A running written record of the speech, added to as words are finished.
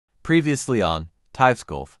Previously on Tives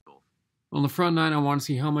Golf. On the front nine, I wanted to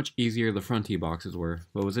see how much easier the front tee boxes were,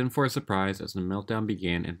 but was in for a surprise as the meltdown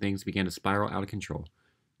began and things began to spiral out of control.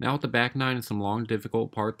 Now with the back nine and some long,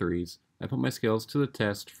 difficult par threes, I put my skills to the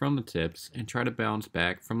test from the tips and try to bounce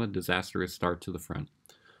back from the disastrous start to the front.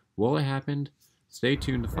 Will it happen? Stay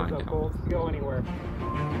tuned to find out. Go anywhere.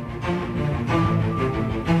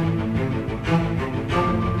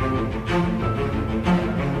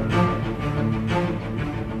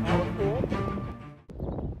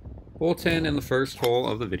 Hole 10 in the first hole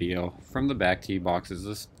of the video. From the back tee boxes,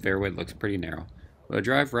 this fairway looks pretty narrow, but a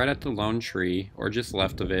drive right at the lone tree, or just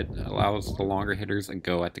left of it, allows the longer hitters a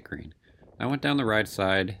go at the green. I went down the right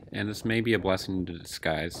side, and this may be a blessing in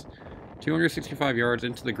disguise. 265 yards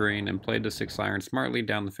into the green and played the 6-iron smartly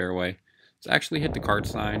down the fairway. This actually hit the cart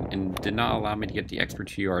sign and did not allow me to get the extra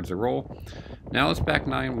 2 yards to roll. Now this back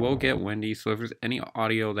nine will get windy, so if there's any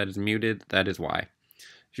audio that is muted, that is why.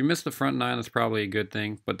 If you missed the front nine, that's probably a good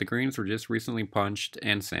thing, but the greens were just recently punched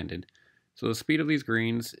and sanded. So the speed of these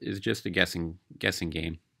greens is just a guessing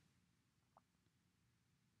game.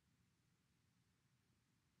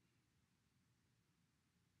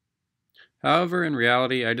 However, in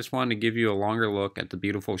reality, I just wanted to give you a longer look at the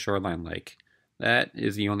beautiful shoreline lake. That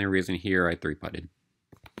is the only reason here I three-putted.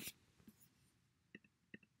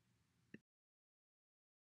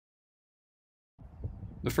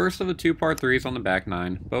 The first of the two par threes on the back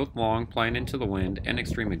nine, both long, playing into the wind, and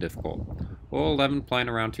extremely difficult. Hole 11 playing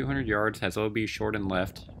around 200 yards has OB short and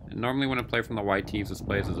left, and normally when I play from the white tees this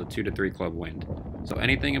plays as a 2 to 3 club wind. So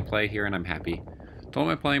anything in play here and I'm happy. Told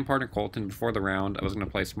my playing partner Colton before the round I was going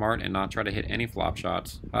to play smart and not try to hit any flop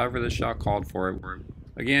shots, however this shot called for it.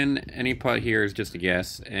 Again, any putt here is just a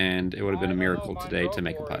guess, and it would have been a miracle today to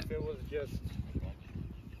make a putt.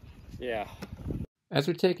 Yeah. As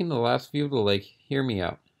we're taking the last view of the lake, hear me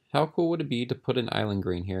out. How cool would it be to put an island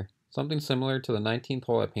green here? Something similar to the 19th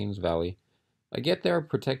hole at Paynes Valley. I get there are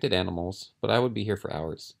protected animals, but I would be here for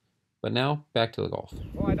hours. But now, back to the golf.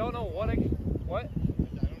 Well, I don't know what? I don't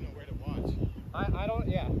know where to watch. I don't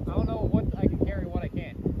know what I can carry, what I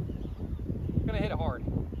can't. I'm gonna hit it hard.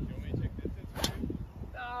 You want me to check distance?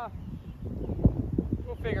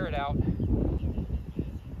 We'll figure it out.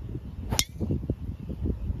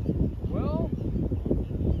 Well,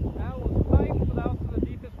 that was tight, but that was for the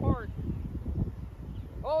deepest part.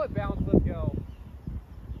 Oh, it bounced. Let's go.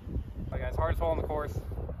 Alright guys, hardest hole on the course.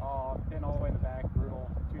 Pin all the way in the back, brutal,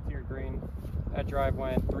 2-tiered green. That drive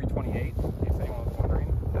went 328, in case anyone was wondering.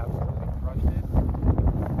 Absolutely crushed it.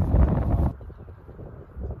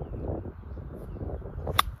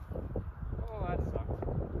 Oh, that sucked.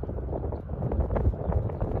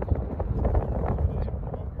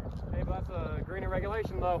 Hey, but that's a green in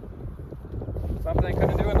regulation though. Something I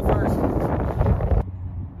couldn't do in the first.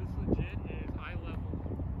 This legit is eye level.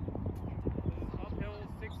 This is uphill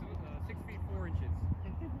 6 feet 4 inches.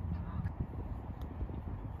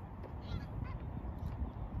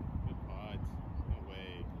 Good pot. No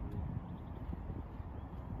way.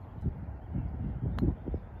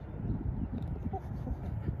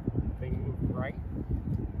 Thing moved right.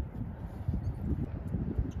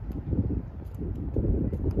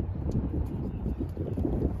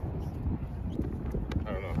 I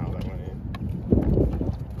don't know how that went in.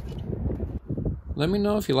 Let me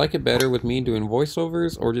know if you like it better with me doing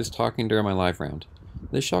voiceovers or just talking during my live round.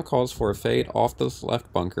 This shot calls for a fade off this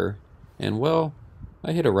left bunker, and well,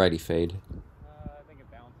 I hit a righty fade. I think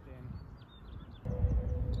it bounced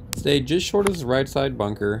in. Stayed just short of this right side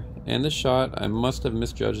bunker, and this shot I must have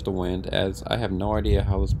misjudged the wind as I have no idea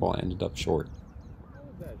how this ball ended up short. How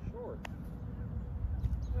was that short?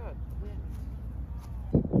 God.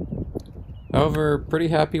 However, pretty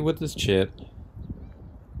happy with this chip.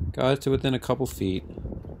 Got it to within a couple feet.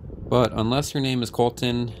 But unless your name is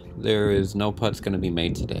Colton, there is no putts going to be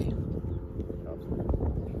made today.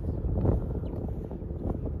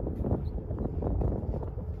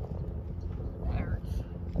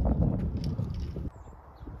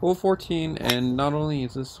 Hole 14, and not only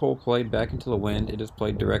is this hole played back into the wind, it is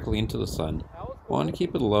played directly into the sun. Wanted to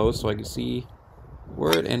keep it low so I could see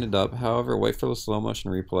where it ended up, however, wait for the slow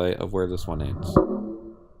motion replay of where this one ends.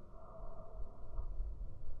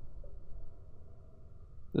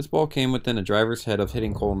 This ball came within a driver's head of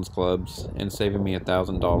hitting Colton's clubs and saving me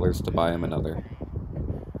 $1,000 to buy him another.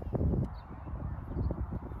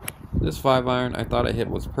 This 5-iron I thought it hit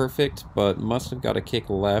was perfect, but must have got a kick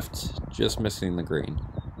left, just missing the green.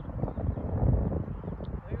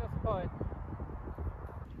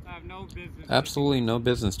 Absolutely no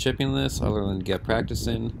business chipping this other than to get practice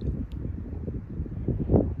in.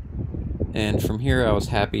 And from here I was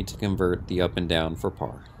happy to convert the up and down for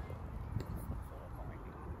par.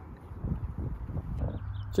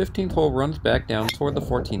 15th hole runs back down toward the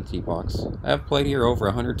 14th tee box. I have played here over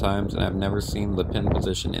 100 times and I've never seen the pin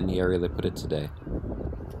position in the area they put it today.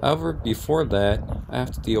 However, before that, I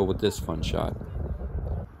have to deal with this fun shot.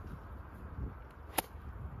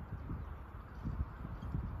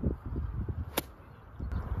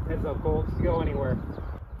 Heads up, Cole. Just go anywhere.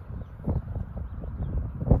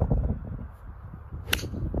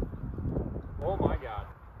 Oh my god.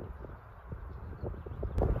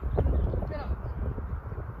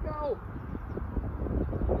 Go!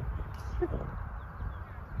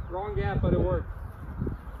 Wrong gap, but it worked.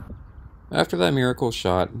 After that miracle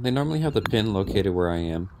shot, they normally have the pin located where I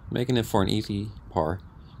am, making it for an easy par.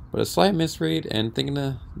 But a slight misread and thinking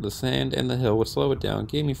the sand and the hill would slow it down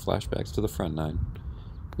gave me flashbacks to the front nine.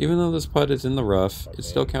 Even though this putt is in the rough, it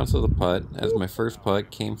still counts as a putt, as my first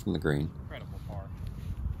putt came from the green. Incredible par.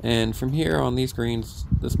 And from here on these greens,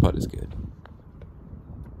 this putt is good.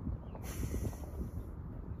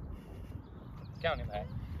 Counting that.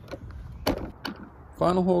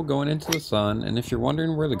 Final hole going into the sun, and if you're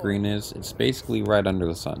wondering where the green is, it's basically right under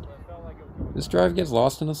the sun. This drive gets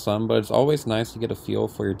lost in the sun, but it's always nice to get a feel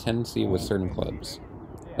for your tendency with certain clubs.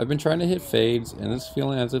 I've been trying to hit fades, and this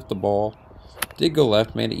feeling as if the ball did go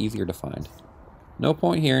left made it easier to find. No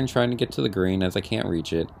point here in trying to get to the green as I can't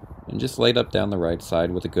reach it, and just laid up down the right side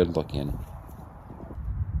with a good look in.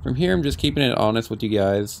 From here I'm just keeping it honest with you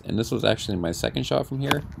guys, and this was actually my second shot from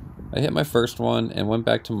here. I hit my first one and went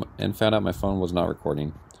back and found out my phone was not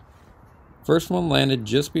recording. First one landed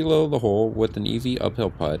just below the hole with an easy uphill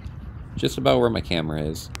putt, just about where my camera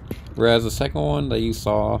is, whereas the second one that you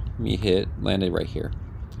saw me hit landed right here.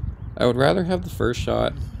 I would rather have the first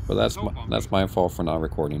shot, but that's my fault for not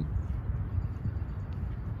recording.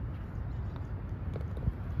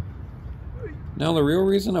 Now the real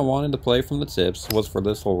reason I wanted to play from the tips was for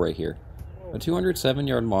this hole right here. A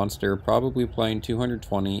 207-yard monster probably playing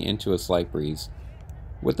 220 into a slight breeze.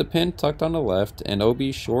 With the pin tucked on the left and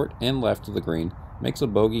OB short and left of the green, makes a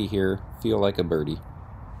bogey here feel like a birdie.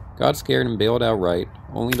 Got scared and bailed out right,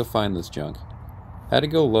 only to find this junk. Had to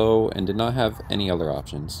go low and did not have any other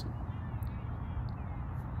options.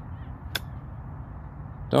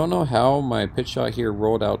 Don't know how my pitch shot here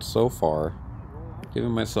rolled out so far,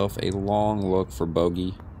 giving myself a long look for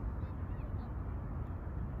bogey.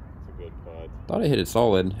 Thought I hit it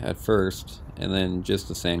solid at first, and then just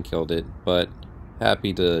the sand killed it, but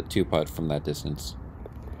happy to two-putt from that distance.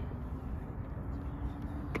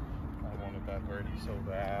 I wanted that birdie so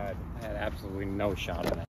bad. I had absolutely no shot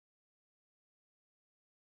at it.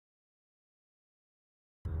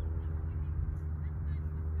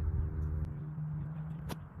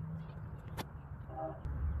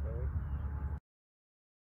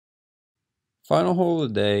 Final hole of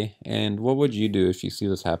the day, and what would you do if you see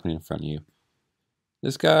this happening in front of you?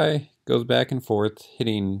 This guy goes back and forth,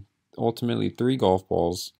 hitting ultimately 3 golf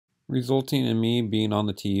balls, resulting in me being on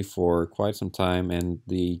the tee for quite some time, and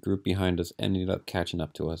the group behind us ended up catching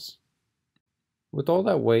up to us. With all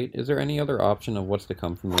that weight, is there any other option of what's to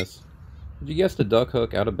come from this? If you guessed a duck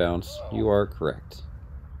hook out of bounds, you are correct.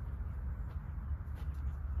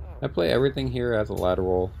 I play everything here as a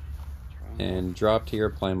lateral, and dropped here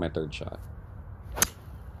playing my third shot.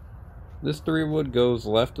 This 3-wood goes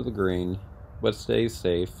left of the green, but stays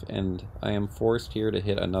safe, and I am forced here to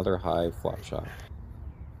hit another high flop shot.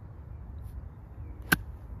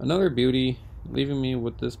 Another beauty, leaving me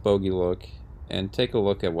with this bogey look, and take a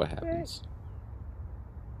look at what happens.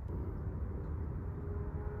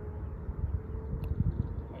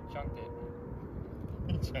 I chunked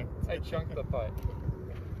it. I chunked the putt.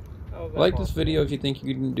 Like this video if you think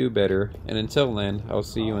you can do better, and until then, I'll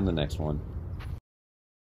see you in the next one.